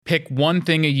Pick one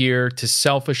thing a year to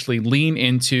selfishly lean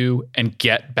into and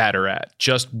get better at.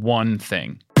 Just one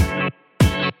thing.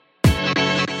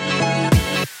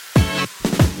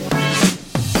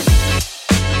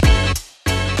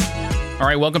 All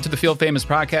right, welcome to the Field Famous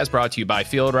podcast, brought to you by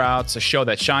Field Routes, a show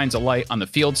that shines a light on the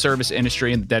field service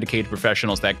industry and the dedicated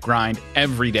professionals that grind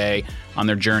every day on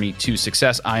their journey to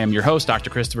success. I am your host, Dr.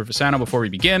 Christopher Fasano. Before we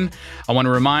begin, I want to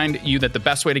remind you that the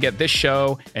best way to get this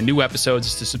show and new episodes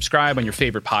is to subscribe on your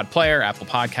favorite pod player, Apple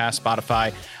Podcasts,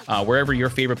 Spotify, wherever your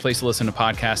favorite place to listen to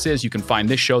podcasts is. You can find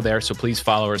this show there, so please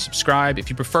follow or subscribe. If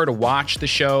you prefer to watch the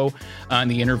show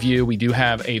and the interview, we do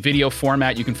have a video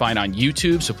format you can find on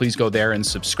YouTube, so please go there and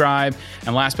subscribe.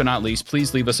 And last but not least,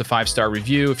 please leave us a 5-star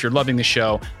review if you're loving the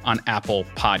show on Apple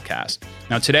Podcasts.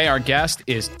 Now, today our guest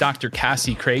is Dr.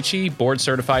 Cassie Krejci,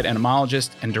 board-certified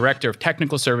entomologist and director of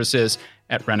technical services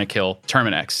at Rentokil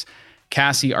Terminix.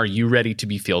 Cassie, are you ready to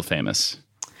be field famous?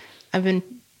 I've been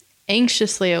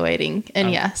anxiously awaiting,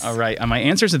 and yes. All right. My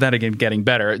answers to that are getting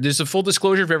better. There's a full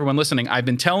disclosure for everyone listening. I've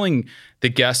been telling the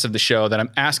guests of the show that I'm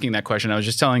asking that question. I was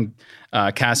just telling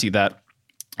Cassie that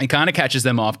it kind of catches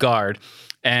them off guard.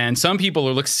 And some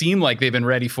people seem like they've been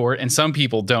ready for it, and some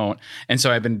people don't. And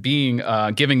so I've been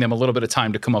giving them a little bit of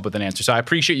time to come up with an answer. So I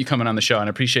appreciate you coming on the show, and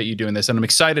I appreciate you doing this. And I'm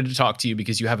excited to talk to you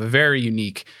because you have a very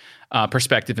unique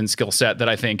perspective and skill set that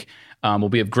I think will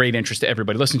be of great interest to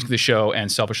everybody listening to the show,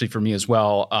 and selfishly for me as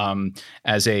well,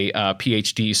 as a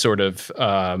PhD sort of,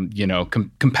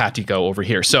 compatico over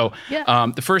here. So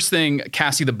the first thing,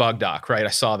 Cassie the Bug Doc, right? I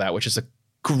saw that, which is a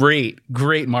great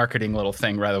marketing little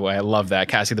thing, by the way. I love that.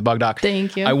 Cassie the Bug Doc.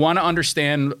 Thank you. I want to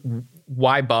understand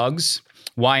why bugs,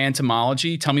 why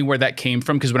entomology. Tell me where that came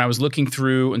from, because when I was looking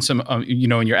through and some, in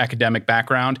your academic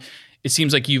background, it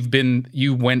seems like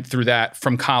you went through that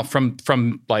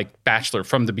from like bachelor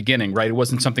from the beginning, right? It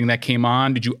wasn't something that came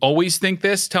on. Did you always think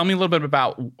this? Tell me a little bit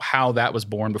about how that was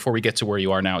born before we get to where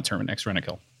you are now at Terminix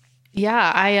Rentokil.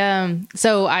 Yeah, I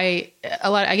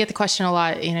get the question a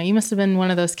lot, you must have been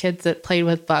one of those kids that played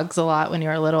with bugs a lot when you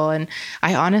were little. And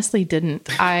I honestly didn't.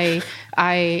 I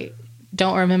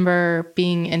don't remember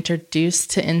being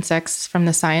introduced to insects from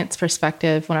the science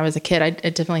perspective when I was a kid. I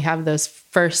definitely have those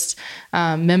first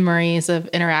memories of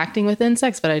interacting with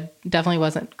insects, but I definitely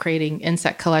wasn't creating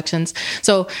insect collections.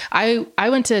 So I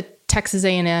went to Texas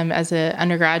A&M as an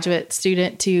undergraduate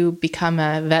student to become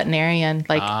a veterinarian,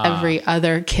 like every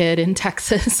other kid in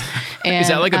Texas. And, is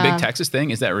that like a big Texas thing?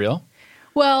 Is that real?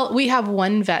 Well, we have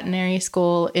one veterinary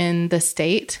school in the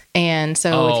state. And so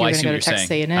if you're going to go to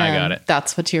Texas A&M,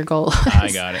 that's what your goal is.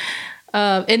 I got it.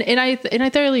 And I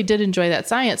thoroughly did enjoy that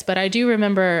science, but I do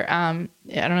remember, I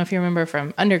don't know if you remember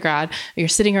from undergrad, you're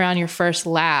sitting around your first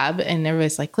lab and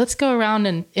everybody's like, let's go around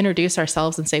and introduce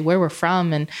ourselves and say where we're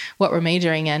from and what we're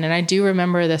majoring in. And I do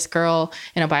remember this girl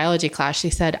in a biology class, she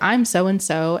said, I'm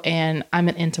so-and-so and I'm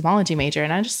an entomology major.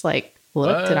 And I just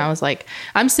looked and I was like,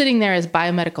 I'm sitting there as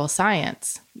biomedical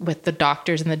science with the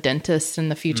doctors and the dentists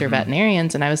and the future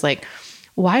veterinarians. And I was like,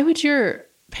 why would your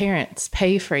parents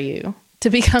pay for you to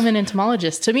become an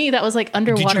entomologist? To me, that was like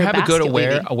underwater. Did you have a good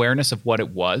weaving. awareness of what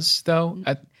it was, though?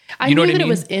 I knew that it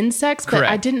was insects, but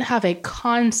I didn't have a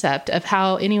concept of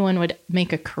how anyone would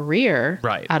make a career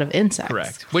out of insects.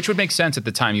 Correct. Which would make sense at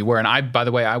the time you were. And I, by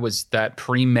the way, I was that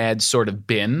pre-med sort of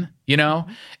bin,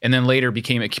 and then later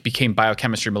became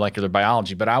biochemistry, molecular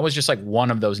biology. But I was just like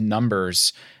one of those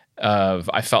numbers of,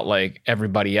 I felt like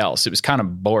everybody else. It was kind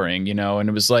of boring, and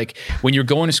it was like when you're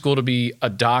going to school to be a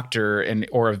doctor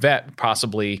or a vet,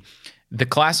 possibly the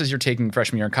classes you're taking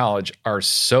freshman year in college are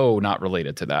so not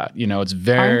related to that. It's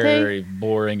very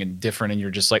boring and different. And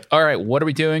you're just like, all right, what are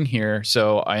we doing here?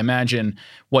 So I imagine,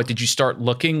 did you start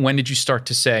looking? When did you start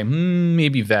to say,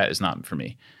 maybe vet is not for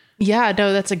me? Yeah,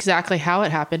 no, that's exactly how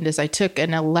it happened. Is I took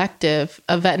an elective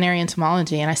of veterinary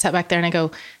entomology and I sat back there and I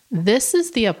go, this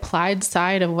is the applied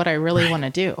side of what I really want to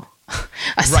do.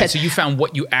 So you found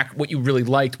what you really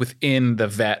liked within the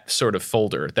vet sort of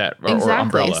folder or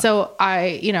umbrella. So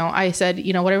I said,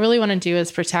 what I really want to do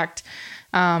is protect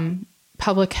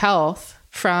public health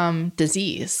from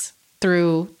disease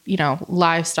through,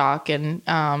 livestock and,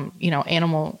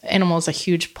 animals a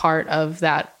huge part of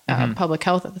that public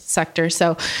health sector.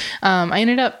 So I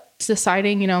ended up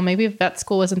deciding, maybe if vet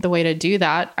school wasn't the way to do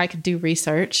that, I could do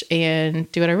research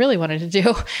and do what I really wanted to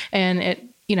do. And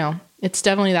it's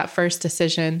definitely that first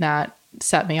decision that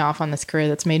set me off on this career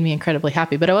that's made me incredibly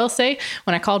happy. But I will say,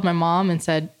 when I called my mom and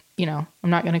said, I'm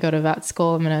not going to go to vet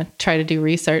school, I'm going to try to do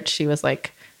research, she was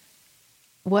like,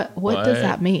 what does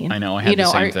that mean? I know. I had the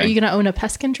same thing. Are you going to own a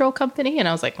pest control company? And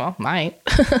I was like, well, might.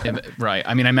 Right.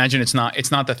 I mean, I imagine it's not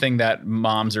the thing that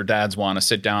moms or dads want to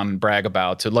sit down and brag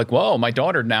about to like, whoa, my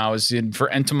daughter now is in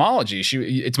for entomology.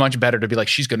 It's much better to be like,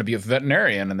 she's going to be a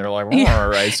veterinarian. And they're like, well, all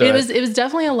right. So it was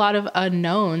definitely a lot of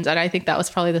unknowns. And I think that was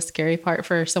probably the scary part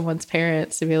for someone's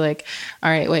parents to be like,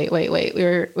 all right, wait. We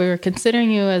were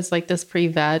considering you as like this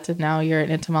pre-vet and now you're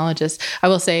an entomologist. I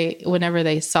will say whenever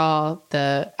they saw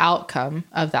the outcome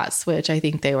of that switch, I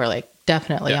think they were like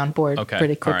definitely on board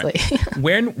pretty quickly.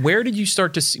 Right. Where did you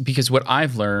start to see, because what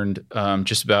I've learned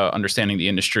just about understanding the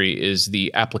industry is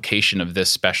the application of this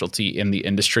specialty in the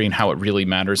industry and how it really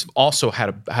matters. Also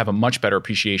had to have a much better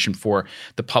appreciation for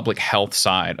the public health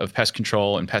side of pest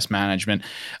control and pest management.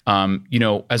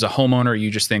 As a homeowner,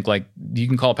 you just think like you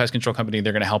can call a pest control company,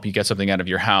 they're going to help you get something out of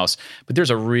your house. But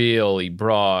there's a really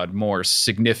broad, more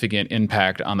significant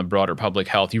impact on the broader public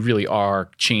health. You really are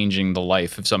changing the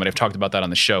life of somebody. I've talked about that on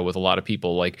the show with a lot of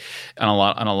people, like on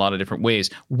a lot of different ways.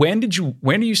 When do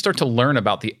you start to learn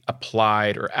about the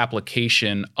applied or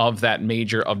application of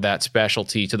that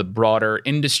specialty to the broader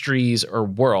industries or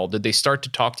world? Did they start to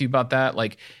talk to you about that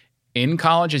like in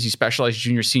college as you specialize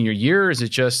junior, senior year? Or is it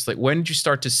just like, when did you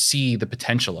start to see the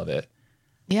potential of it?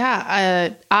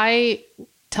 Yeah. I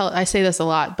say this a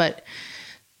lot, but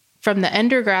from the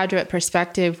undergraduate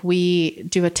perspective, we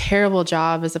do a terrible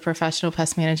job as a professional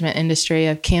pest management industry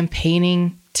of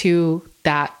campaigning to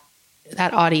that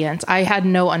audience. I had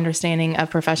no understanding of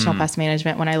professional pest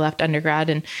management when I left undergrad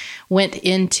and went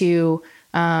into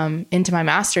my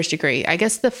master's degree. I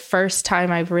guess the first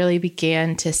time I really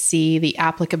began to see the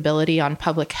applicability on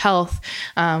public health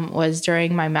was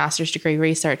during my master's degree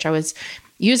research. I was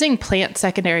using plant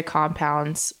secondary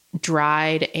compounds,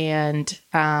 dried and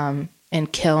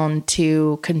kiln,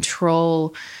 to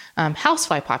control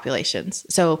housefly populations.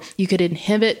 So you could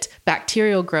inhibit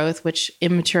bacterial growth, which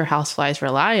immature houseflies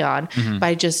rely on,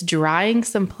 by just drying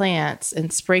some plants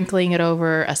and sprinkling it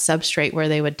over a substrate where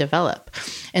they would develop.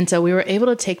 And so we were able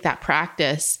to take that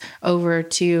practice over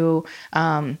to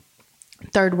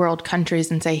third world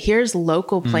countries and say, here's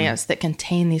local plants that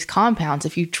contain these compounds.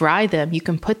 If you dry them, you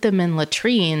can put them in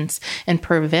latrines and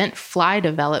prevent fly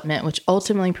development, which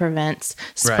ultimately prevents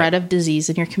spread of disease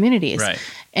in your communities. Right.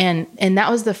 And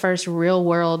that was the first real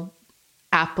world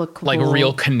applicable, like a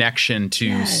real connection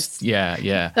to,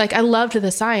 Like I loved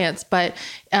the science, but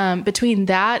between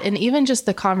that and even just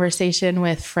the conversation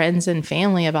with friends and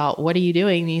family about what are you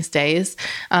doing these days,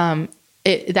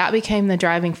 that became the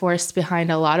driving force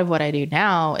behind a lot of what I do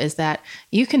now, is that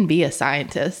you can be a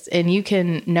scientist and you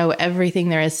can know everything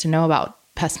there is to know about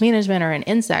pest management or an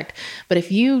insect. But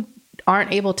if you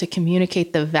aren't able to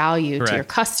communicate the value to your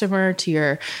customer, to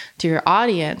your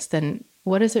audience, then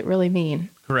what does it really mean?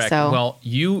 Correct. So, well,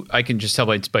 I can just tell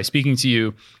by speaking to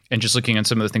you and just looking at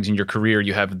some of the things in your career,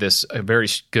 you have a very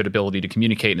good ability to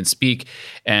communicate and speak.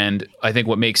 And I think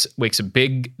what makes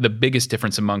the biggest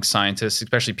difference among scientists,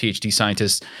 especially PhD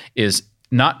scientists, is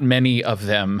not many of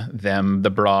them, the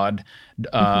broad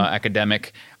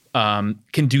academic,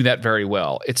 can do that very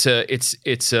well. It's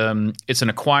an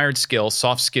acquired skill,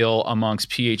 soft skill amongst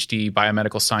PhD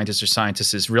biomedical scientists or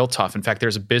scientists is real tough. In fact,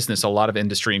 there's a lot of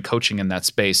industry and coaching in that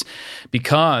space,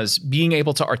 because being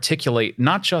able to articulate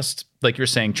not just like you're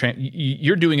saying,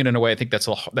 you're doing it in a way, I think that's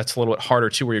a little bit harder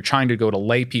too, where you're trying to go to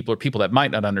lay people or people that might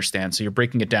not understand. So you're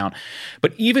breaking it down.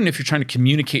 But even if you're trying to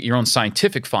communicate your own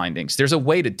scientific findings, there's a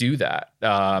way to do that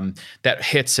that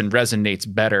hits and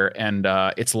resonates better. And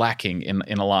it's lacking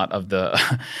in a lot of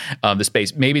the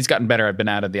space. Maybe it's gotten better. I've been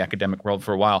out of the academic world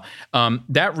for a while.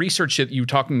 That research that you were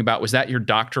talking about, was that your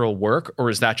doctoral work, or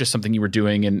is that just something you were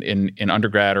doing in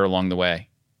undergrad or along the way?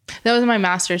 That was my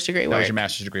master's degree work. That was your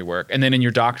master's degree work. And then in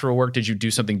your doctoral work, did you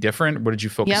do something different? What did you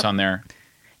focus on there?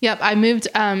 Yep. I moved.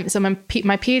 So my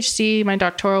PhD, my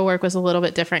doctoral work was a little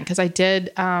bit different, because I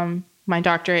did my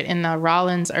doctorate in the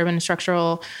Rollins Urban and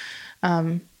Structural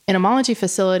Entomology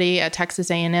Facility at Texas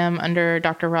A&M under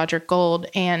Dr. Roger Gold.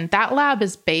 And that lab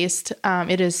is based,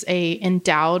 it is a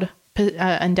endowed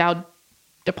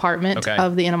department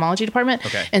of the entomology department.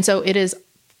 Okay. And so it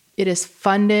is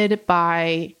funded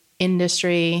by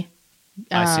industry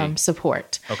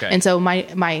support. Okay. And so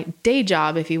my day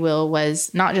job, if you will,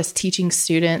 was not just teaching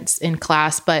students in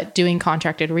class, but doing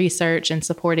contracted research and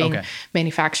supporting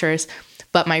manufacturers.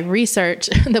 But my research,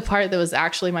 the part that was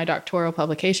actually my doctoral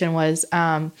publication, was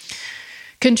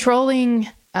controlling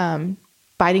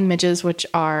biting midges, which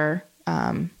are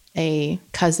a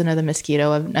cousin of the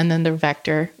mosquito and then the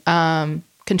vector,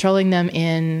 controlling them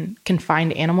in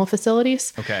confined animal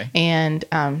facilities. Okay. And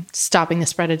stopping the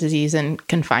spread of disease in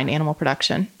confined animal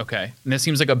production. Okay. And that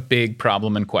seems like a big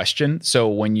problem and question. So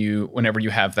whenever you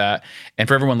have that, and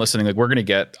for everyone listening, like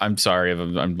I'm sorry,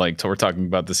 I'm like, we're talking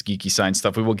about this geeky science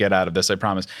stuff. We will get out of this, I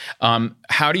promise.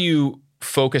 How do you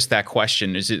focus that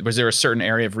question? Was there a certain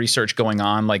area of research going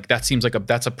on? Like that seems like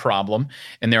that's a problem,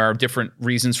 and there are different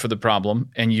reasons for the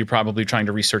problem, and you're probably trying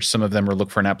to research some of them or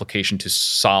look for an application to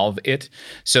solve it.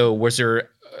 So was there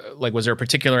a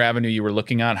particular avenue you were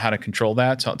looking at how to control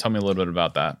that? Tell me a little bit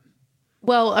about that.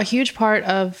 Well, a huge part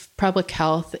of public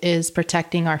health is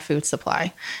protecting our food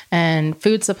supply. And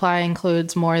food supply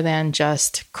includes more than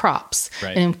just crops.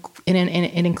 Right. And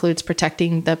it includes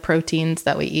protecting the proteins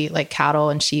that we eat, like cattle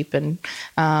and sheep and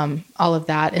all of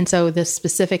that. And so this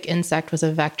specific insect was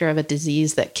a vector of a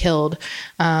disease that killed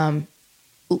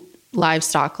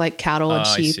livestock like cattle and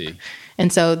sheep. I see.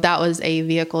 And so that was a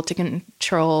vehicle to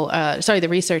control, the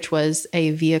research was a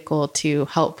vehicle to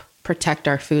help protect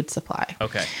our food supply.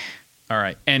 Okay. All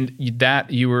right. And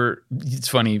it's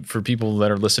funny for people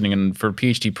that are listening and for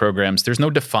PhD programs, there's no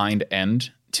defined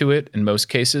end to it in most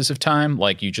cases of time.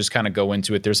 Like you just kind of go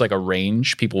into it. There's like a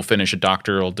range. People finish a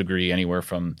doctoral degree anywhere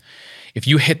from, if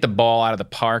you hit the ball out of the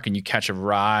park and you catch a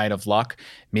ride of luck,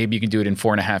 maybe you can do it in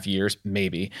 4.5 years,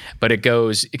 maybe. But it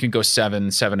can go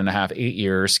 7.5, 8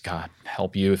 years. God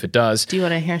help you if it does. Do you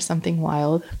want to hear something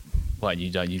wild? What,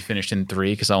 you finished in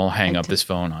 3? Because I'll hang up this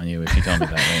phone on you if you tell me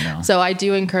that right now. So I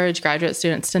do encourage graduate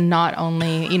students to not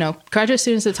only, graduate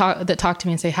students that talk to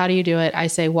me and say, how do you do it? I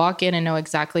say, walk in and know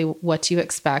exactly what you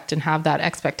expect and have that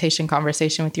expectation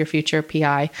conversation with your future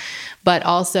PI, but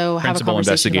also have a conversation. Principal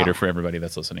investigator for everybody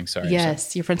that's listening. Sorry.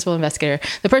 Yes, your principal investigator,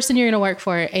 the person you're going to work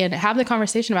for, and have the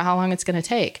conversation about how long it's going to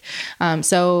take.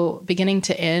 So beginning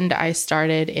to end, I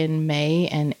started in May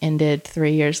and ended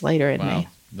 3 years later in May.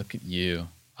 Look at you.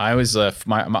 I was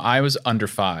I was under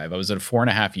 5. I was at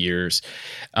 4.5 years,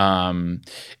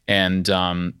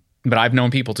 but I've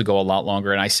known people to go a lot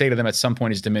longer. And I say to them, at some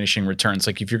point, is diminishing returns.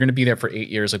 Like if you're going to be there for 8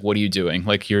 years, like what are you doing?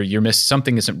 Like you're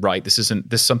something isn't right.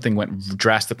 Something went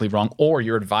drastically wrong, or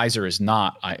your advisor is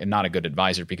not a good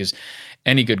advisor, because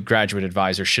any good graduate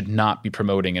advisor should not be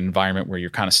promoting an environment where you're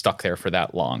kind of stuck there for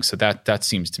that long. So that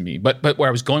seems to me. But where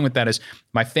I was going with that is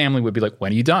my family would be like,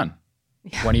 when are you done?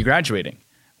 Yeah. When are you graduating?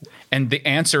 And the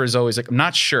answer is always like, I'm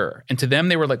not sure. And to them,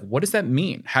 they were like, what does that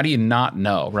mean? How do you not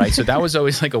know? Right. So that was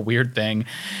always like a weird thing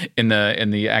in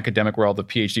the academic world, the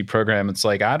PhD program. It's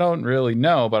like, I don't really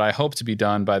know, but I hope to be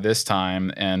done by this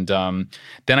time. And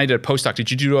then I did a postdoc.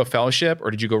 Did you do a fellowship or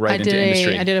did you go right into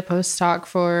industry? I did a postdoc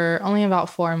for only about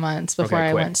 4 months before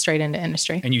I went straight into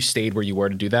industry. And you stayed where you were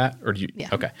to do that? Or did you? Yeah.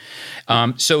 Okay.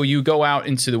 So you go out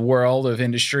into the world of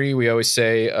industry. We always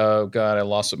say, oh God, I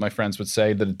lost what my friends would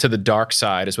say. To the dark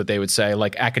side is what they would say,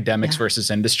 like academics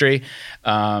versus industry.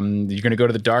 You're going to go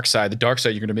to the dark side. The dark side,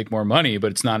 you're going to make more money,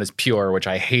 but it's not as pure, which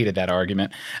I hated that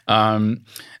argument.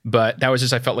 But that was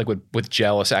just, I felt like what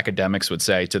jealous academics would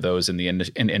say to those in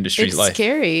industry. It's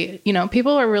scary.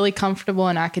 People are really comfortable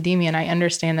in academia, and I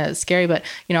understand that it's scary, but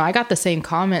I got the same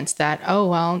comments that, oh,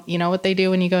 well, what they do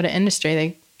when you go to industry,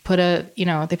 they put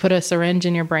a syringe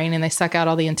in your brain and they suck out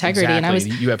all the integrity.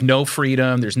 Exactly. And you have no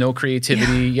freedom. There's no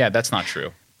creativity. Yeah, that's not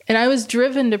true. And I was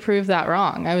driven to prove that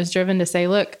wrong. I was driven to say,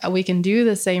 look, we can do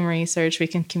the same research. We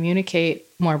can communicate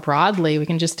more broadly. We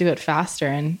can just do it faster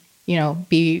and,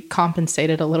 be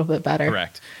compensated a little bit better.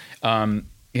 Correct.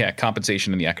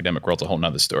 Compensation in the academic world's a whole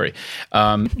nother story.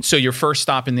 So your first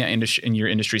stop in your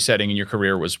industry setting in your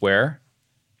career was where?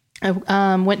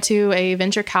 I went to a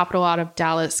venture capital out of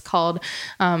Dallas called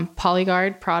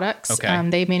Polyguard Products. Okay.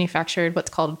 They manufactured what's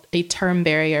called a term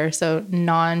barrier, so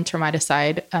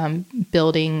non-termiticide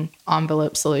building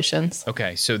envelope solutions.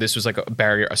 Okay, so this was like a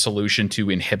barrier, a solution to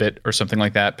inhibit or something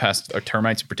like that, pest or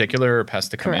termites in particular, or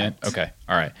pests to come in? Okay,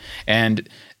 all right. And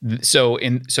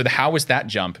how was that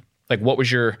jump? Like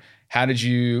how did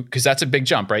you, because that's a big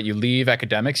jump, right? You leave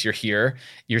academics, you're here,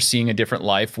 you're seeing a different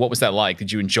life. What was that like?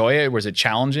 Did you enjoy it? Was it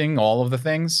challenging, all of the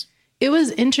things? It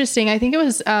was interesting. I think it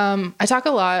was, I talk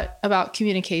a lot about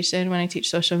communication when I teach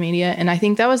social media. And I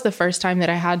think that was the first time that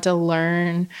I had to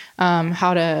learn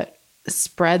how to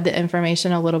spread the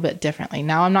information a little bit differently.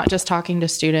 Now I'm not just talking to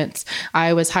students.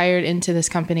 I was hired into this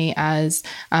company as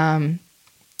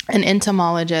an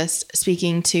entomologist,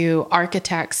 speaking to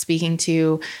architects, speaking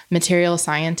to material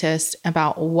scientists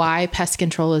about why pest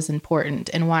control is important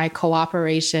and why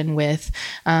cooperation with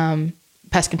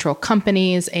pest control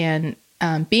companies and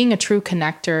being a true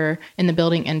connector in the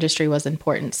building industry was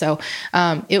important. So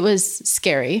it was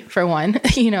scary, for one.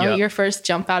 Your first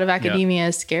jump out of academia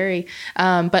is scary,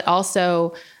 but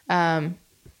also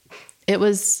it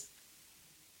was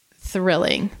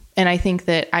thrilling. And I think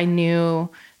that I knew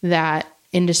that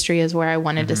industry is where I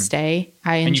wanted to stay.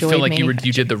 I enjoyed. And you feel like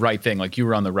you did the right thing, like you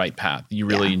were on the right path. You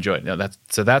really enjoyed it.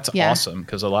 That's awesome,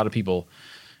 because a lot of people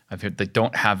I've heard they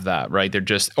don't have that, right? They're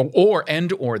just or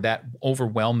that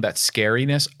that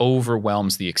scariness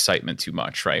overwhelms the excitement too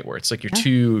much, right? Where it's like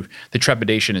the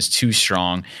trepidation is too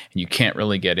strong and you can't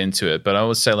really get into it. But I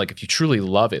always say, like, if you truly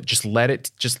love it, just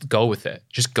go with it.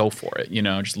 Just go for it,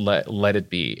 just let it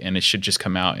be, and it should just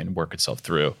come out and work itself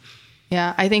through.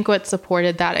 Yeah, I think what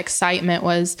supported that excitement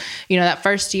was, that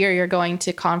first year you're going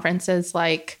to conferences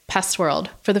like Pest World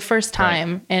for the first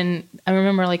time. Right. And I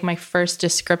remember, like, my first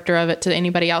descriptor of it to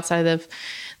anybody outside of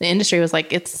the industry was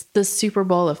like, it's the Super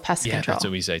Bowl of pest control. Yeah, that's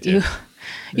what we say too.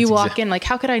 You walk in, like,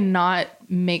 how could I not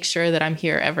make sure that I'm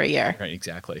here every year? Right,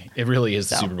 exactly. It really is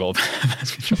the Super Bowl of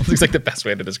pest control. It's like the best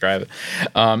way to describe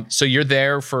it. So you're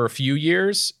there for a few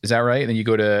years, is that right? And then you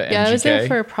go to MGK? Yeah, I was there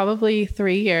for probably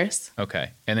 3 years. Okay.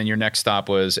 And then your next stop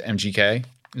was MGK,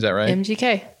 is that right?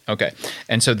 MGK. Okay.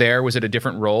 And so was it a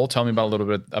different role? Tell me about a little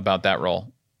bit about that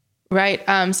role. Right.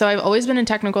 So I've always been in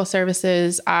technical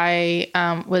services. I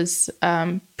was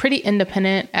pretty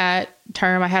independent at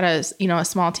Term. I had a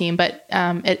small team, but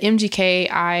at MGK,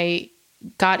 I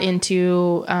got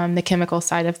into the chemical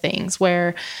side of things,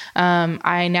 where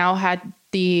I now had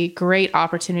the great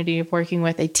opportunity of working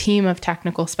with a team of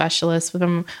technical specialists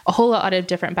from a whole lot of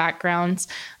different backgrounds.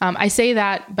 I say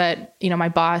that, but my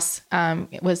boss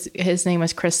his name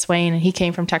was Chris Swain, and he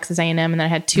came from Texas A&M, and then I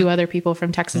had 2 other people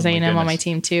from Texas A&M on my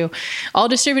team too, all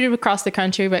distributed across the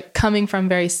country, but coming from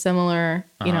very similar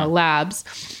labs.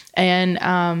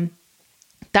 And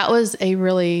that was a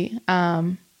really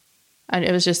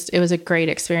it was a great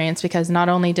experience, because not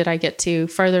only did I get to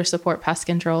further support pest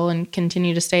control and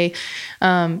continue to stay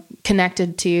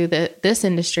connected to this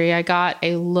industry, I got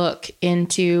a look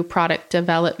into product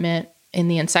development in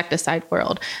the insecticide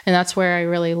world. And that's where I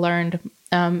really learned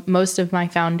most of my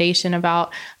foundation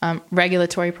about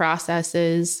regulatory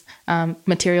processes,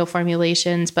 material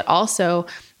formulations, but also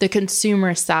the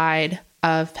consumer side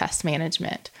of pest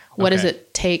management. What does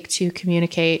it take to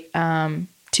communicate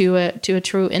to a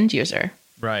true end user?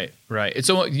 Right. It's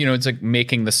it's like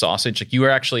making the sausage. Like, you are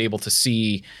actually able to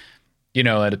see,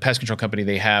 at a pest control company,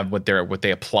 they have what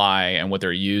they apply and what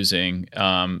they're using.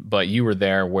 But you were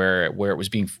there where it was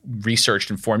being researched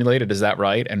and formulated. Is that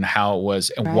right? And how it was,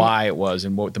 and why it was,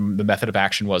 and what the method of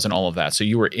action was, and all of that. So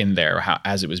you were in there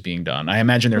as it was being done. I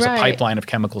imagine there's a pipeline of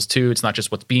chemicals too. It's not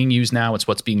just what's being used now; it's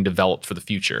what's being developed for the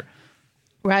future.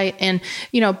 Right. And,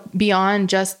 beyond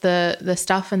just the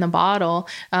stuff in the bottle,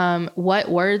 what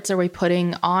words are we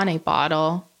putting on a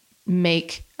bottle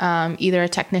make either a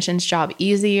technician's job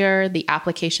easier, the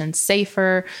application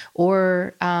safer,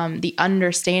 or the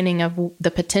understanding of the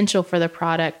potential for the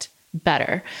product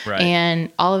better. Right.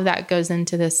 And all of that goes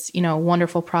into this,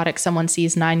 wonderful product someone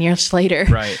sees 9 years later.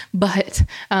 Right. But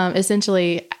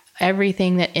essentially,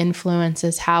 everything that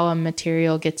influences how a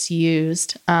material gets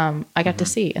used, I got to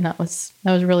see, and that was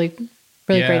really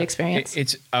great experience.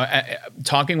 It's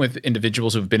talking with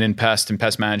individuals who've been in pest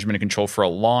management and control for a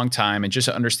long time, and just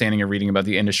understanding and reading about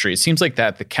the industry. It seems like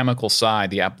that the chemical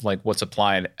side, like what's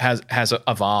applied, has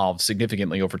evolved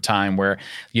significantly over time. Where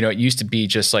it used to be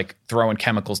just like throwing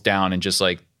chemicals down and just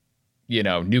like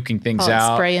nuking things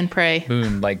out. Spray and pray.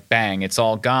 Boom, like bang, it's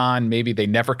all gone. Maybe they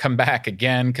never come back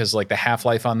again, because like the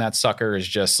half-life on that sucker is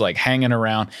just like hanging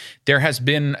around. There has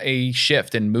been a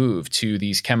shift and move to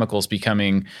these chemicals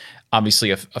becoming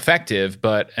obviously effective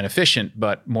and efficient,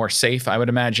 but more safe, I would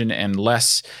imagine, and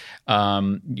less,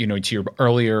 to your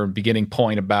earlier beginning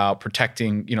point about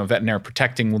protecting, veterinary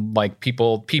protecting like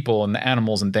people and the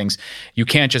animals and things. You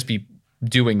can't just be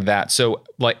doing that. So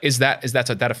like, is that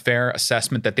a fair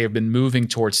assessment that they've been moving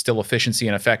towards still efficiency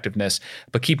and effectiveness,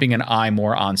 but keeping an eye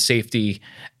more on safety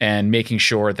and making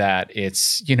sure that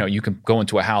it's, you can go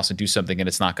into a house and do something and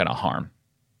it's not going to harm?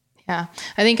 Yeah.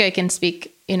 I think I can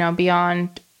speak,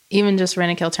 beyond even just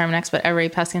Rent-A-Kill, Terminix, but every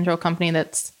pest control company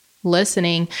that's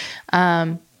listening.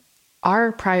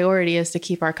 Our priority is to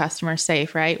keep our customers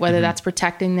safe, right? Whether that's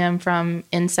protecting them from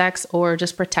insects or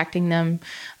just protecting them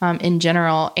in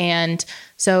general. And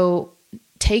so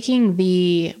taking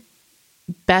the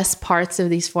best parts of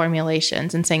these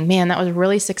formulations and saying, man, that was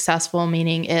really successful,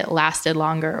 meaning it lasted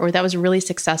longer, or that was really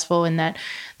successful in that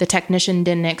the technician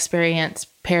didn't experience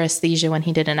paresthesia when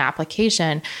he did an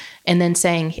application. And then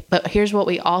saying, but here's what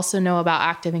we also know about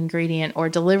active ingredient or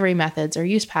delivery methods or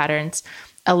use patterns,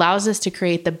 allows us to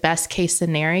create the best case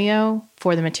scenario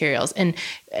for the materials. And,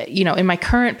 in my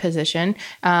current position,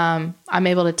 I'm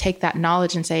able to take that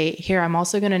knowledge and say, here, I'm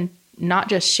also going to not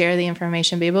just share the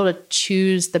information, be able to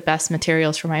choose the best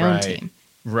materials for my own team.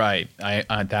 Right.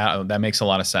 That makes a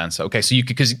lot of sense. Okay. So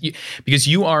because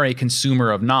you are a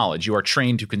consumer of knowledge, you are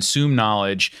trained to consume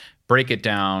knowledge, break it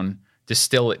down,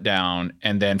 distill it down,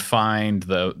 and then find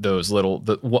those little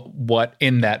what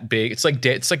in that big. It's like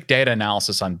data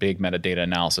analysis on big metadata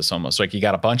analysis almost. Like you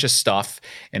got a bunch of stuff,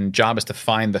 and job is to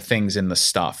find the things in the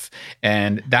stuff,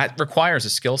 and that requires a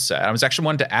skill set. I was actually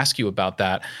wanted to ask you about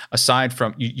that. Aside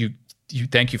from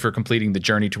thank you for completing the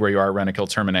journey to where you are at Rentokil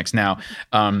Terminix now.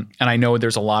 And I know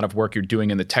there's a lot of work you're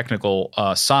doing in the technical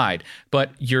side,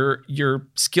 but your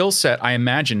skill set, I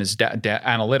imagine, is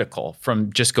analytical.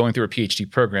 From just going through a PhD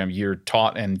program, you're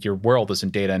taught, and your world is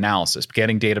in data analysis,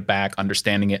 getting data back,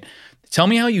 understanding it. Tell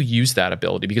me how you use that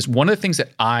ability, because one of the things that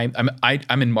I'm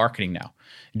in marketing now,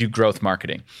 I do growth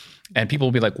marketing. And people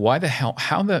will be like, why the hell,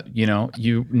 you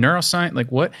neuroscience, like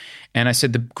what? And I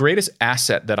said, the greatest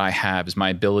asset that I have is my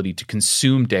ability to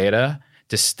consume data,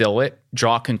 distill it,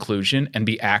 draw a conclusion, and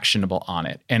be actionable on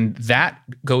it. And that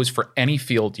goes for any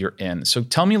field you're in. So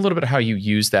tell me a little bit how you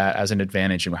use that as an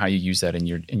advantage and how you use that in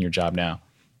your job now.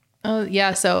 Oh,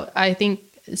 yeah. So I think,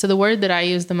 the word that I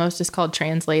use the most is called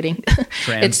translating.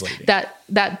 Translating. It's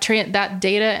that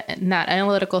data and that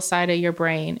analytical side of your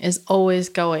brain is always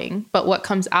going, but what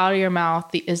comes out of your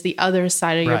mouth is the other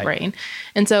side of your brain.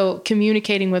 And so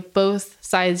communicating with both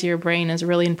sides of your brain is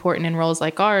really important in roles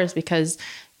like ours, because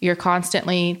you're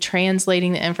constantly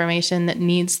translating the information that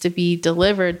needs to be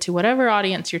delivered to whatever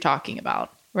audience you're talking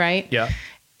about, right? Yeah.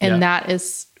 And that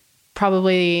is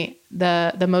probably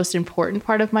the most important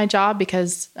part of my job,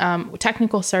 because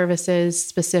technical services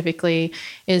specifically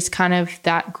is kind of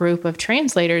that group of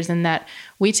translators, in that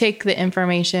we take the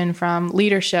information from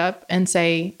leadership and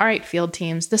say, all right, field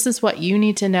teams, this is what you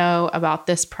need to know about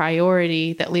this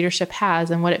priority that leadership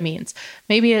has and what it means.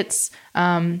 Maybe it's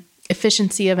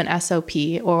efficiency of an SOP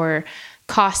or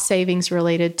cost savings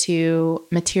related to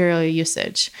material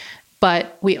usage.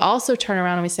 But we also turn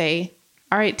around and we say,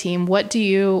 all right, team,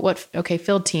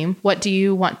 field team, what do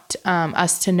you want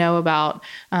us to know about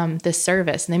this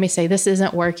service? And they may say, this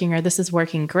isn't working, or this is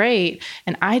working great.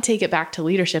 And I take it back to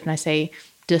leadership and I say,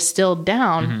 distilled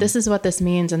down, this is what this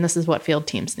means, and this is what field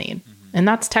teams need. And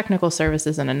that's technical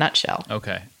services in a nutshell.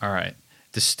 Okay. All right.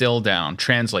 Distill down,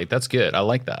 translate. That's good. I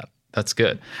like that. That's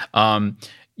good.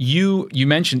 You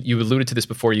mentioned, you alluded to this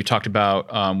before. You talked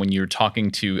about when you were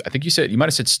talking to, I think you might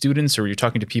have said students, or you're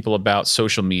talking to people about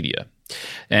social media.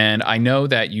 And I know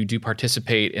that you do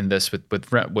participate in this with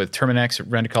Terminix,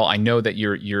 Rentokil. I know that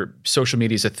your social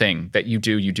media is a thing that you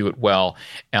do it well.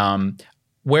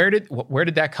 Where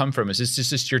did that come from? Is this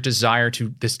just your desire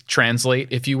to translate,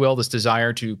 if you will, this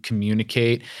desire to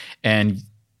communicate, and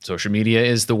social media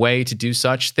is the way to do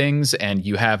such things, and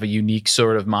you have a unique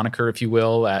sort of moniker, if you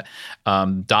will, at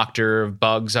Dr.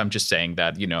 Bugs. I'm just saying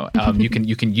that, you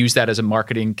can use that as a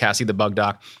marketing, Cassie the Bug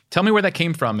Doc. Tell me where that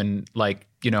came from, and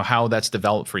how that's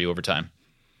developed for you over time.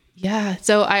 Yeah.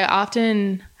 So I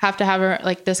often have to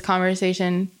have this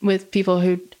conversation with people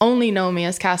who only know me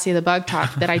as Cassie the Bug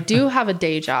Doc, that I do have a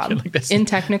day job in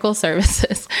technical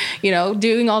services,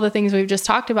 doing all the things we've just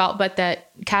talked about, but that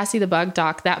Cassie the Bug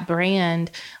Doc, that brand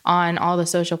on all the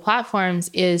social platforms,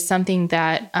 is something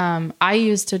that I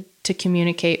use to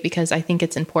communicate, because I think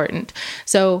it's important.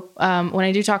 So when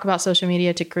I do talk about social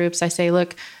media to groups, I say,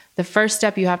 look, the first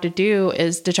step you have to do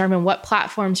is determine what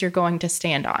platforms you're going to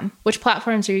stand on. Which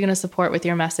platforms are you going to support with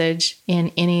your message in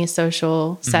any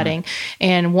social setting?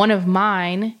 And one of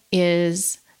mine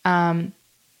is not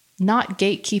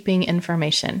gatekeeping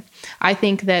information. I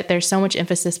think that there's so much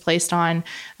emphasis placed on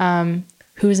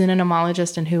who's an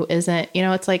entomologist and who isn't.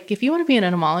 It's like, if you want to be an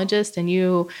entomologist and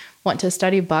you want to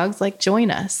study bugs,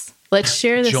 join us. Let's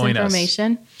share this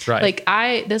information.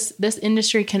 Right. This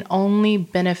industry can only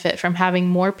benefit from having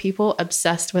more people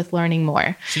obsessed with learning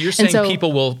more. So you're saying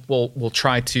people will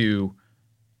try to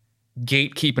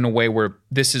gatekeep in a way where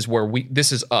this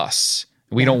is us.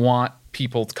 We don't want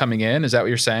people coming in. Is that what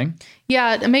you're saying?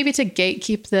 Yeah, maybe to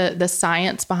gatekeep the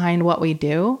science behind what we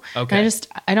do. Okay. And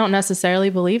I don't necessarily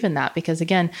believe in that, because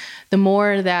again, the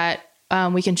more that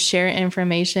we can share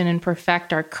information and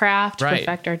perfect our craft,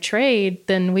 perfect our trade,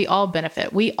 then we all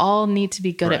benefit. We all need to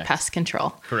be good at pest control.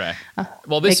 Correct.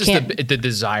 Well, this is the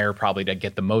desire probably to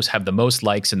have the most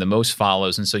likes and the most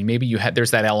follows. And so maybe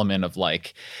there's that element of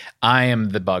I am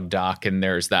the bug doc, and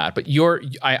there's that. But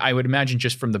I would imagine,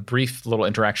 just from the brief little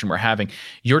interaction we're having,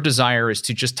 your desire is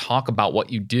to just talk about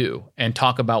what you do and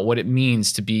talk about what it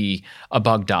means to be a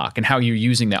bug doc and how you're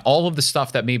using that. All of the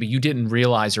stuff that maybe you didn't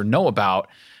realize or know about,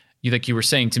 you were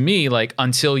saying to me, like,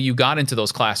 until you got into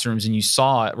those classrooms and you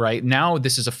saw it, right? Now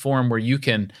this is a forum where you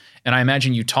can, and I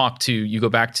imagine you go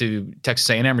back to Texas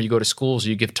A&M or you go to schools,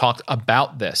 you give talks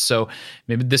about this. So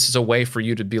maybe this is a way for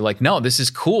you to be like, no, this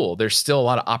is cool. There's still a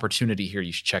lot of opportunity here.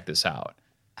 You should check this out.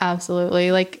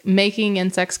 Absolutely. Like making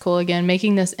insects cool again,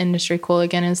 making this industry cool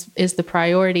again is the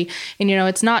priority. And,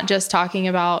 it's not just talking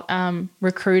about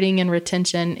recruiting and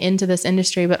retention into this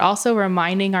industry, but also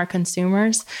reminding our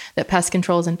consumers that pest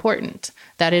control is important,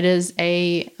 that it is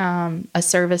a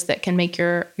service that can make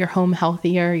your home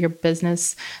healthier, your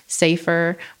business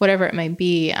safer, whatever it may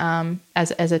be,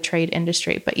 as a trade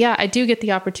industry. But yeah, I do get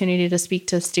the opportunity to speak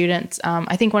to students.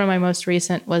 I think one of my most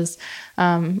recent was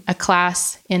a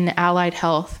class in allied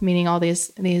health, meaning all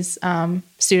these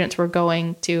students were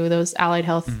going to those allied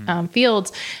health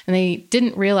fields, and they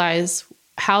didn't realize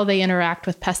how they interact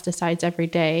with pesticides every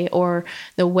day, or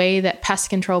the way that pest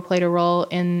control played a role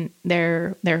in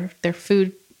their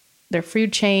food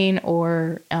chain,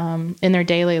 or in their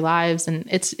daily lives. And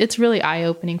it's really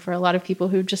eye-opening for a lot of people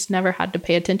who just never had to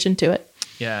pay attention to it.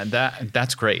 Yeah,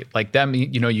 that's great. Like that,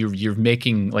 you're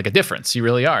making like a difference. You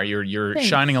really are. You're Thanks.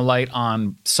 shining a light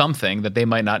on something that they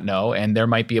might not know, and there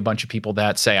might be a bunch of people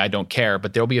that say I don't care,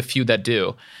 but there'll be a few that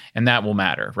do, and that will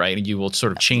matter, right? And you will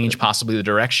sort of change possibly the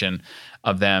direction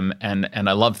of them, and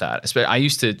I love that. I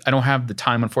don't have the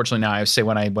time, unfortunately. Now I say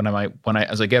when I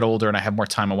as I get older and I have more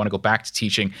time, I want to go back to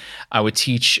teaching. I would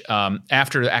teach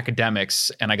after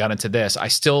academics, and I got into this. I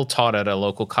still taught at a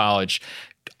local college.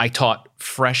 I taught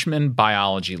freshman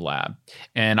biology lab,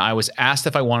 and I was asked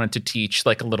if I wanted to teach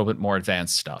like a little bit more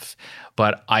advanced stuff,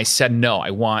 but I said no. I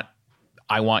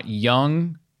want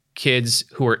young kids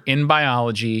who are in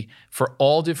biology for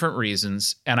all different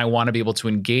reasons, and I want to be able to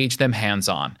engage them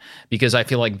hands-on, because I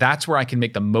feel like that's where I can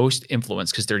make the most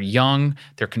influence, because they're young,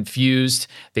 they're confused,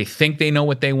 they think they know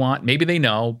what they want. Maybe they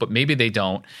know, but maybe they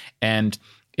don't. And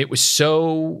it was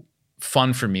so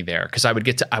fun for me there, because I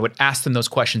would ask them those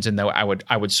questions, and I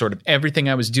would sort of, everything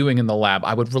I was doing in the lab,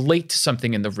 I would relate to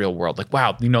something in the real world. Like,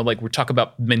 wow, like we're talking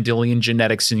about Mendelian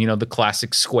genetics and, the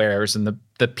classic squares and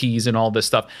the P's and all this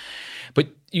stuff. But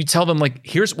you tell them, like,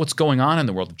 here's what's going on in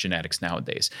the world of genetics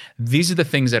nowadays. These are the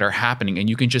things that are happening, and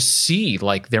you can just see,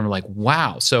 like, they're like,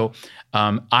 wow. So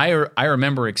I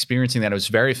remember experiencing that. It was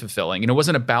very fulfilling. It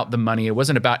wasn't about the money. It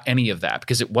wasn't about any of that,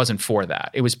 because it wasn't for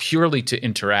that. It was purely to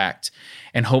interact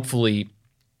and hopefully,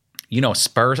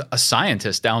 spur a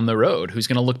scientist down the road who's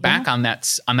going to look back on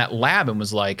that lab and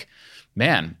was like,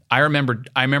 man, I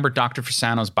remember Dr.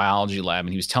 Fasano's biology lab,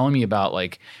 and he was telling me about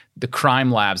like the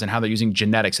crime labs and how they're using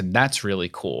genetics, and that's really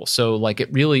cool. So like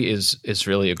it really is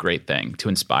really a great thing to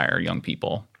inspire young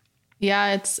people.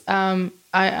 Yeah, it's I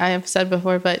have said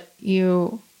before, but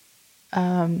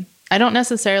I don't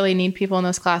necessarily need people in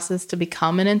those classes to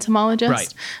become an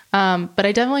entomologist, right. But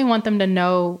I definitely want them to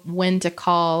know when to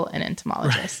call an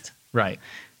entomologist. Right.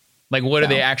 Like, what are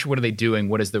they doing?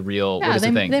 What is the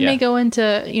thing? They may go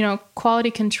into,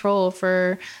 quality control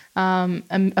for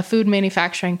a food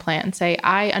manufacturing plant and say,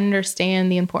 I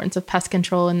understand the importance of pest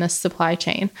control in this supply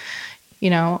chain,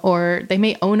 or they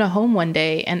may own a home one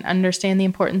day and understand the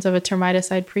importance of a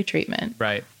termiticide pretreatment.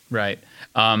 Right.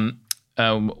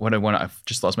 I've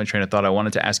just lost my train of thought. I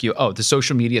wanted to ask you, the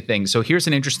social media thing. So here's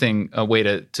an interesting way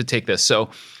to take this. So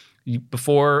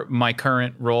before my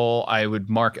current role, I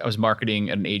was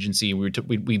marketing at an agency.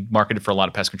 We marketed for a lot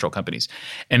of pest control companies,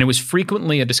 and it was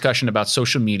frequently a discussion about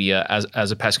social media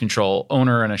as a pest control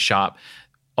owner in a shop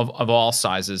of all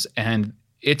sizes. And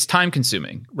it's time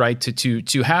consuming, right?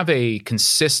 To have a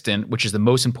consistent, which is the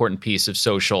most important piece of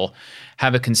social,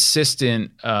 have a consistent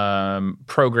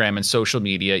program in social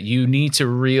media. You need to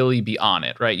really be on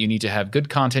it, right? You need to have good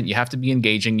content. You have to be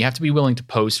engaging. You have to be willing to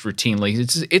post routinely.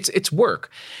 It's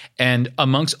work. And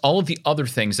amongst all of the other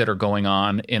things that are going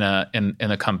on in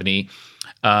a company,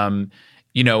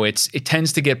 it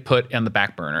tends to get put on the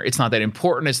back burner. It's not that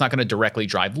important. It's not going to directly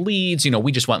drive leads.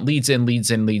 We just want leads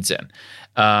in.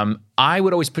 I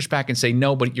would always push back and say,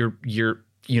 no, but you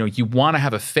want to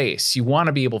have a face. You want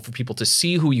to be able for people to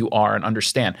see who you are and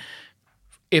understand.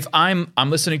 If I'm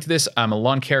listening to this, I'm a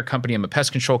lawn care company, I'm a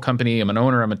pest control company, I'm an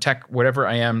owner, I'm a tech, whatever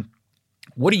I am.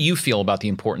 What do you feel about the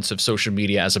importance of social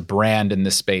media as a brand in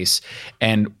this space?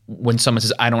 And when someone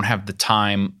says, I don't have the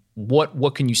time,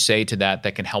 what can you say to that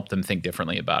can help them think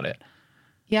differently about it?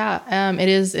 Yeah, it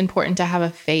is important to have a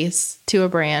face to a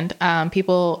brand.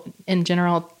 People in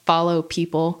general follow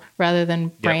people rather than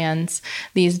brands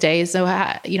these days. So,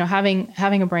 having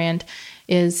a brand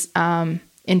is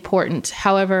important.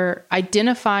 However,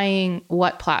 identifying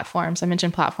what platforms, I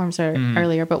mentioned platforms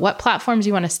earlier, but what platforms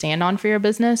you want to stand on for your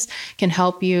business can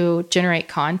help you generate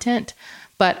content.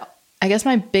 But I guess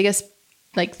my biggest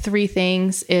like 3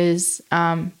 things is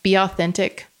be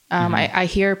authentic. I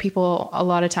hear people a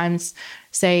lot of times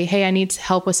say, hey, I need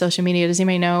help with social media. Does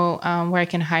anybody know where I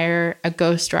can hire a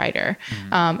ghostwriter?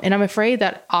 And I'm afraid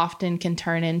that often can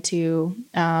turn into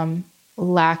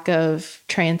lack of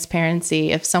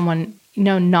transparency. If someone,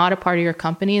 not a part of your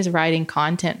company is writing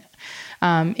content,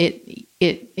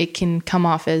 it can come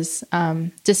off as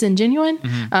disingenuous.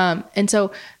 And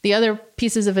so the other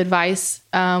pieces of advice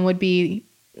would be,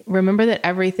 remember that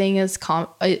everything is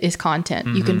content.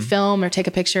 You can film or take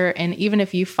a picture, and even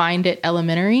if you find it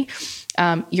elementary,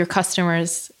 your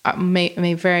customers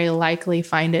may very likely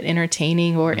find it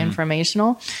entertaining or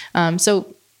informational.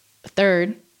 So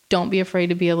third, don't be afraid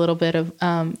to be a little bit of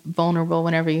vulnerable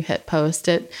whenever you hit post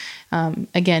it.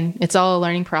 Again, it's all a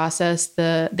learning process.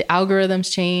 The algorithms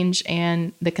change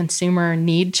and the consumer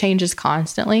need changes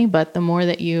constantly, but the more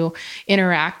that you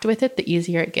interact with it, the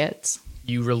easier it gets.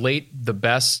 You relate the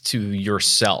best to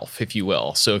yourself, if you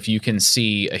will. So if you can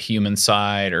see a human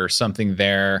side or something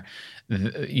there,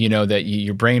 that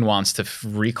your brain wants to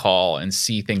recall and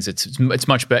see things, it's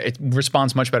much better. It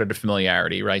responds much better to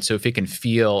familiarity, right? So if it can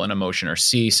feel an emotion or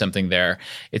see something there,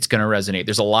 it's going to resonate.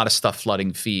 There's a lot of stuff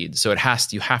flooding feeds, so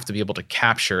you have to be able to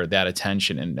capture that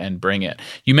attention and bring it.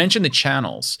 You mentioned the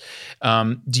channels.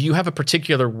 Do you have a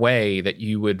particular way that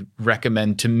you would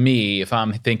recommend to me if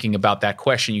I'm thinking about that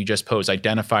question you just posed?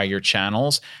 Identify your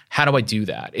channels. How do I do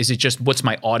that? Is it just what's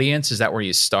my audience? Is that where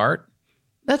you start?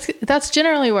 That's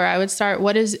generally where I would start.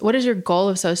 What is your goal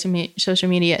of social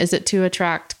media? Is it to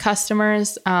attract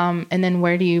customers? And then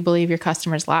where do you believe your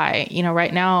customers lie?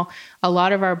 Right now, a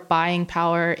lot of our buying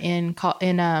power in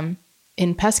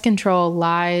pest control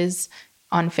lies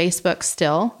on Facebook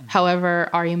still. However,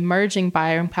 our emerging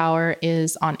buying power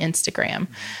is on Instagram.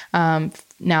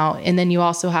 Now, and then you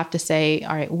also have to say,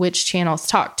 all right, which channels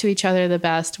talk to each other the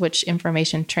best, which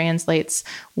information translates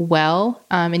well,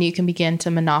 and you can begin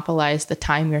to monopolize the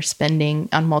time you're spending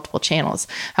on multiple channels.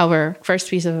 However, first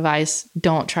piece of advice,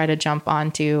 don't try to jump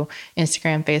onto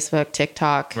Instagram, Facebook,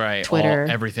 TikTok, Twitter,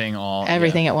 everything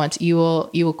at once. You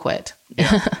will quit.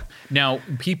 Yeah. Now,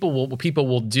 what people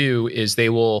will do is they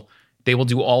will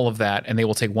do all of that, and they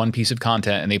will take one piece of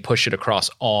content and they push it across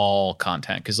all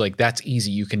content, because that's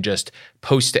easy. You can just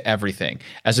post to everything,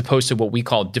 as opposed to what we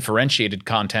call differentiated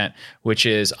content, which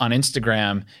is on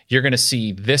Instagram, you're going to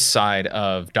see this side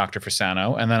of Dr.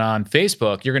 Fasano, and then on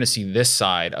Facebook, you're going to see this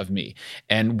side of me.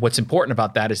 And what's important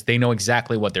about that is they know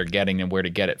exactly what they're getting and where to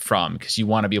get it from, because you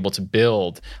want to be able to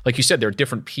build, like you said, there are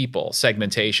different people,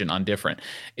 segmentation on different.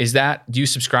 Do you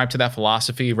subscribe to that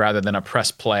philosophy rather than a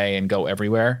press play and go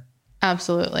everywhere?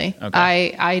 Absolutely.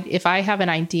 Okay. If I have an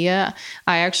idea,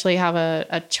 I actually have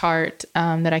a chart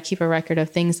that I keep a record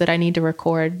of things that I need to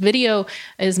record. Video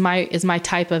is my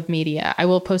type of media. I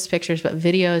will post pictures, but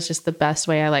video is just the best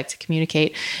way I like to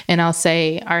communicate. And I'll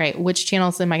say, all right, which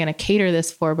channels am I going to cater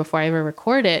this for before I ever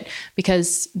record it?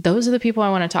 Because those are the people I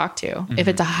want to talk to. If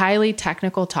it's a highly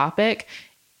technical topic,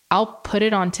 I'll put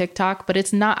it on TikTok, but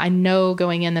it's not, I know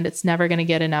going in that it's never going to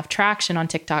get enough traction on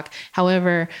TikTok.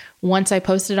 However, once I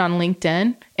post it on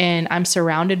LinkedIn and I'm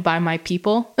surrounded by my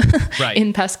people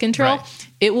in pest control,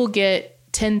 it will get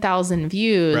 10,000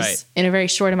 views in a very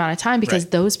short amount of time, because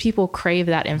those people crave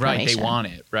that information. Right. They want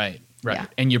it. Right. Yeah.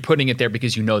 And you're putting it there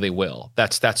because you know they will.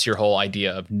 That's your whole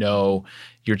idea of know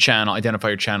your channel, identify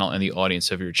your channel and the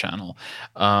audience of your channel.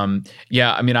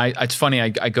 It's funny.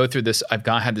 I go through this. I've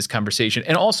had this conversation,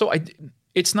 and also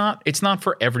it's not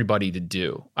for everybody to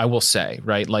do, I will say,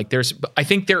 right? I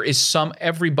think there's some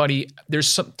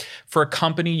for a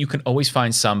company, you can always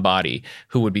find somebody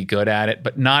who would be good at it,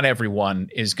 but not everyone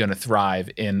is going to thrive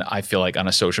I feel like on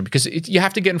a social, because you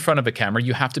have to get in front of a camera.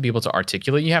 You have to be able to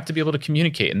articulate, you have to be able to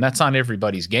communicate, and that's not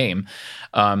everybody's game.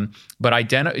 But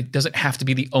it doesn't have to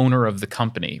be the owner of the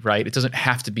company, right? It doesn't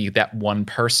have to be that one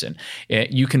person.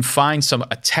 You can find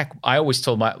a tech. I always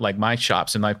told my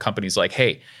shops and my companies,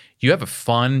 hey, you have a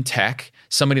fun tech,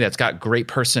 somebody that's got great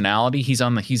personality. He's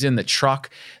in the truck.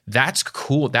 That's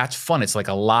cool. That's fun. It's like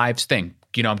a live thing.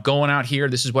 I'm going out here.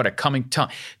 This is what a coming time.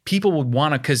 People would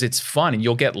want to, because it's fun, and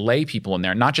you'll get lay people in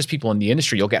there, not just people in the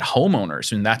industry. You'll get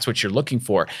homeowners, and that's what you're looking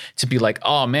for, to be like,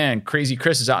 oh man, Crazy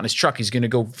Chris is out in his truck. He's going to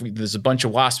go. There's a bunch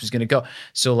of wasps. He's going to go.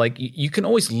 So you can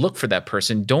always look for that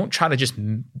person. Don't try to just,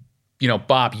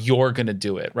 Bob, you're going to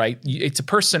do it, right? It's a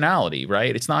personality,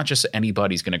 right? It's not just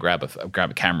anybody's going to grab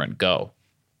a camera and go.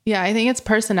 Yeah, I think it's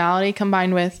personality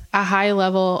combined with a high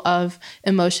level of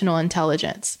emotional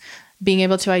intelligence, being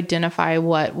able to identify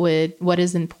what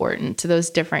is important to those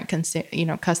different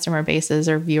customer bases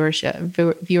or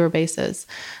viewer bases.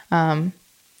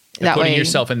 that putting way,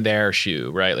 yourself in their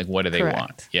shoe, right? Like, what do they correct.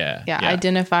 want? Yeah.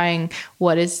 Identifying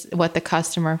what the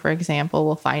customer, for example,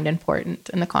 will find important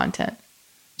in the content.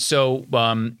 So,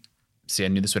 see, I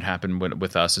knew this would happen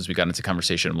with us as we got into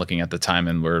conversation. I'm looking at the time,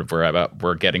 and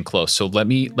we're getting close. So let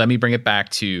me bring it back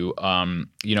to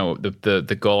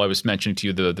the goal I was mentioning to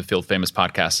you, the Field Famous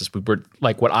podcast. Is we were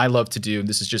like, what I love to do.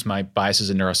 This is just my biases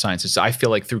in neuroscience. Is I feel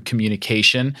like through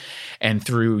communication and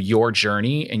through your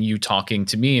journey and you talking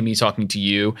to me and me talking to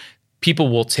you, people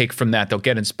will take from that. They'll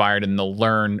get inspired and they'll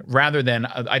learn, rather than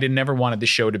never wanted the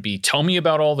show to be, tell me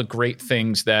about all the great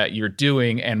things that you're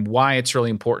doing and why it's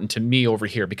really important to me over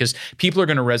here, because people are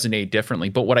going to resonate differently.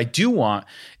 But what I do want,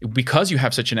 because you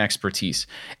have such an expertise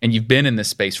and you've been in this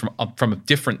space from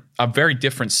a very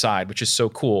different side, which is so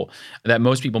cool that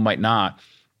most people might not.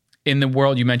 In the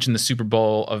world, you mentioned the Super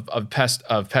Bowl of pest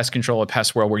control, of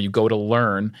pest world, where you go to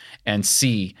learn and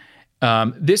see.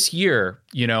 This year,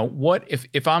 what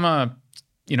if I'm a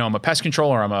pest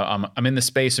controller, I'm in the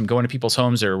space, I'm going to people's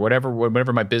homes or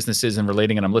whatever my business is and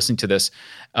relating, and I'm listening to this.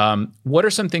 What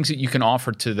are some things that you can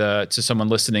offer to someone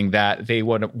listening that they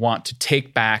would want to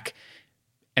take back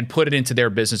and put it into their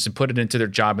business and put it into their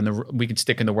job, and we can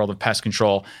stick in the world of pest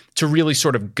control to really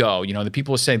sort of go? The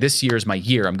people will say, this year is my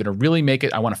year. I'm going to really make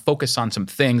it. I want to focus on some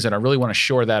things and I really want to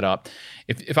shore that up.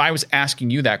 If I was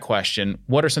asking you that question,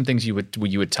 what are some things you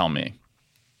would tell me?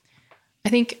 I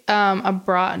think a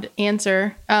broad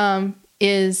answer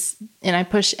is, and I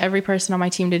push every person on my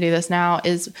team to do this now,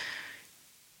 is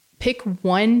pick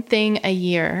one thing a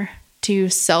year to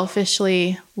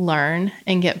selfishly learn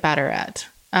and get better at.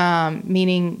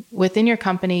 Meaning within your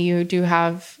company, you do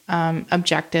have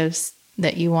objectives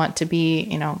that you want to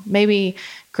be, maybe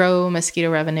grow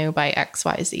mosquito revenue by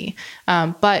XYZ.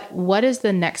 But what is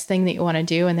the next thing that you want to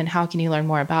do? And then how can you learn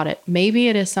more about it? Maybe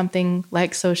it is something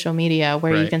like social media,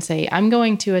 where you can say, I'm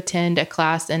going to attend a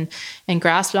class and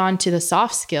grasp onto the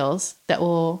soft skills that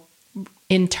will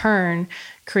in turn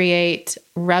create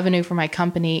revenue for my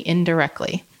company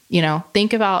indirectly.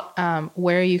 Think about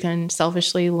where you can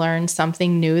selfishly learn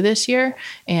something new this year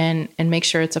and make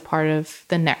sure it's a part of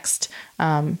the next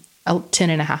 10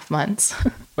 and a half months.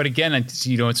 But again,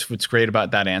 what's great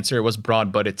about that answer. It was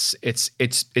broad, but it's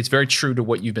very true to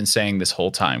what you've been saying this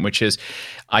whole time, which is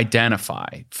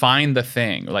identify, find the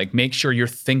thing, like make sure you're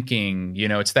thinking,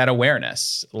 it's that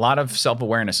awareness. A lot of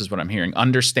self-awareness is what I'm hearing.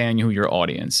 Understand who your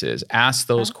audience is. Ask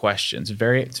those questions.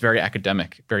 It's very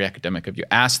academic of you.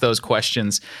 Ask those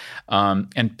questions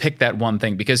and pick that one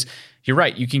thing, because you're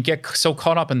right. You can get so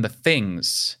caught up in the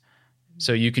things.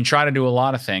 So you can try to do a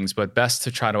lot of things, but best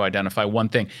to try to identify one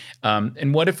thing.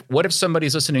 And what if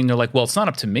somebody's listening? They're like, well, it's not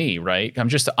up to me, right? I'm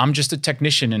just a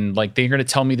technician, and like they're going to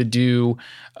tell me to do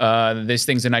these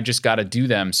things, and I just got to do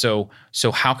them. So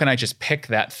how can I just pick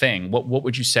that thing? What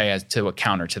would you say as to a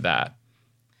counter to that?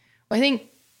 Well, I think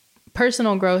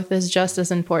personal growth is just as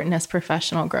important as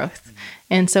professional growth. Mm-hmm.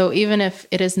 And so even if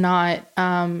it is not,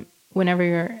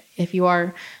 if you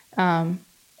are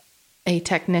a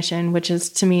technician, which is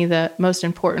to me the most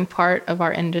important part of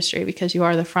our industry, because you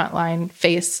are the frontline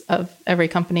face of every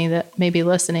company that may be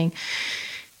listening,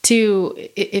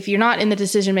 if you're not in the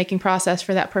decision-making process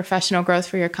for that professional growth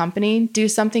for your company, do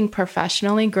something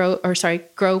professionally, grow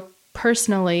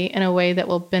personally in a way that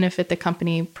will benefit the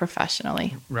company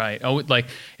professionally. Right. Oh, like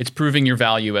it's proving your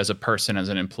value as a person, as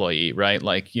an employee, right?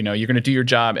 Like, you're going to do your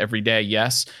job every day.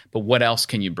 Yes. But what else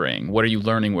can you bring? What are you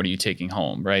learning? What are you taking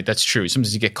home? Right. That's true.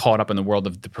 Sometimes you get caught up in the world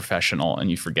of the professional and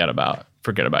you forget about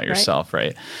yourself.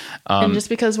 Right. And just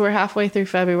because we're halfway through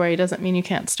February doesn't mean you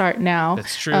can't start now.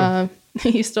 That's true.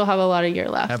 You still have a lot of year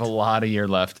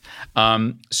left.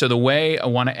 So the way I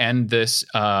want to end this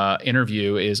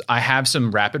interview is I have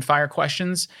some rapid fire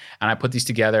questions, and I put these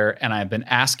together, and I've been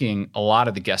asking a lot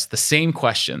of the guests the same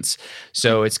questions.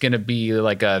 So it's going to be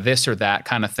like a this or that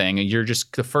kind of thing. And you're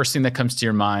just, the first thing that comes to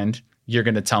your mind, you're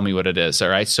going to tell me what it is. All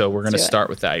right. So we're going to start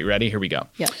with that. You ready? Here we go.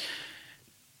 Yeah.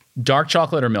 Dark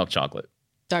chocolate or milk chocolate?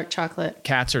 Dark chocolate.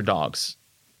 Cats or dogs?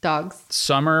 Dogs.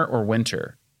 Summer or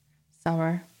winter?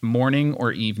 Summer. Morning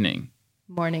or evening?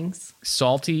 Mornings.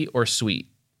 Salty or sweet?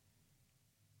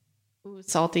 Ooh,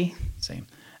 salty. Same.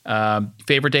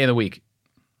 Favorite day of the week?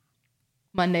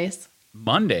 Mondays.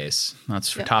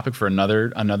 That's a topic for another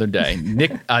day.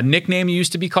 Nickname you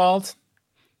used to be called?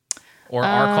 Or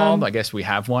are called? I guess we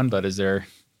have one, but is there...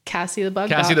 Cassie the Bug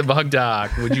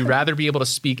Dog. Would you rather be able to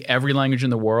speak every language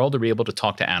in the world or be able to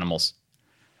talk to animals?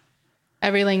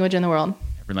 Every language in the world.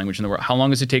 How long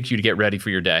does it take you to get ready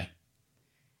for your day?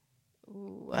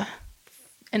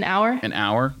 An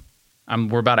hour.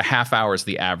 We're about a half hour is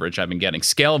the average I've been getting.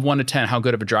 Scale of 1 to 10, how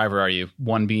good of a driver are you?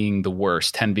 1 being the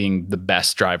worst, 10 being the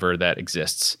best driver that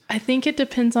exists. I think it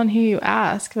depends on who you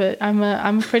ask, but I'm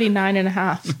a pretty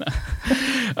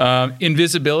 9.5.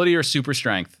 Invisibility or super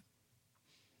strength?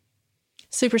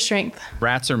 Super strength.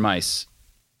 Rats or mice?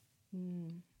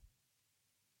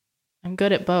 I'm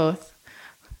good at both.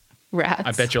 Rats.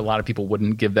 I bet you a lot of people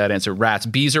wouldn't give that answer. Rats.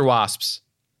 Bees or wasps?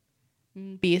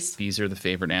 Bees. Bees are the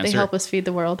favorite answer. They help us feed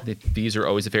the world. Bees are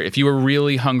always the favorite. If you were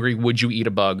really hungry, would you eat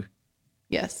a bug?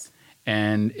 Yes.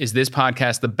 And is this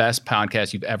podcast the best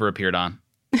podcast you've ever appeared on?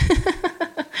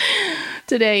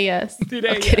 Today, yes.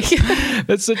 Today, yes.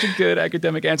 That's such a good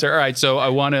academic answer. All right, so I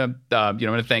want to, I'm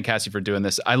going to thank Cassie for doing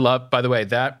this. I love, by the way,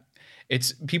 that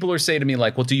people are saying to me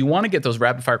like, well, do you want to get those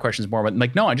rapid fire questions more? But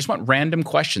like, no, I just want random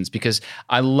questions because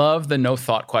I love the no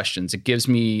thought questions. It gives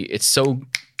me,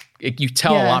 you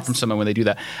tell a lot from someone when they do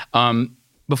that.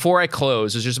 Before I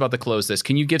close, I was just about to close this.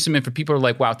 Can you give some info? People are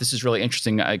like, wow, this is really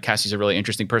interesting. Cassie's a really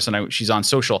interesting person. She's on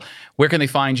social. Where can they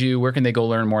find you? Where can they go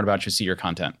learn more about you, see your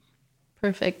content?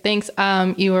 Perfect. Thanks.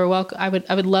 You are welcome. I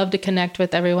would love to connect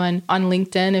with everyone on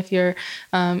LinkedIn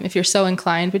if you're so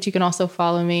inclined, but you can also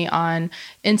follow me on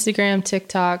Instagram,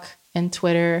 TikTok, and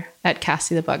Twitter at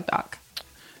Cassie the Bug Doc.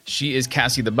 She is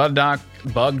Cassie the Bug Doc.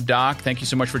 Thank you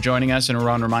so much for joining us. And I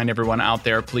want to remind everyone out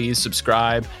there, please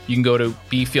subscribe. You can go to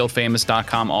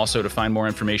BeFieldFamous.com also to find more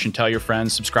information. Tell your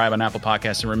friends, subscribe on Apple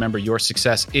Podcasts. And remember, your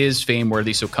success is fame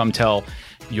worthy. So come tell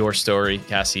your story.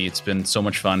 Cassie, it's been so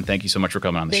much fun. Thank you so much for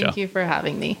coming on the show. Thank you for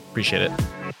having me. Appreciate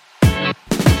it.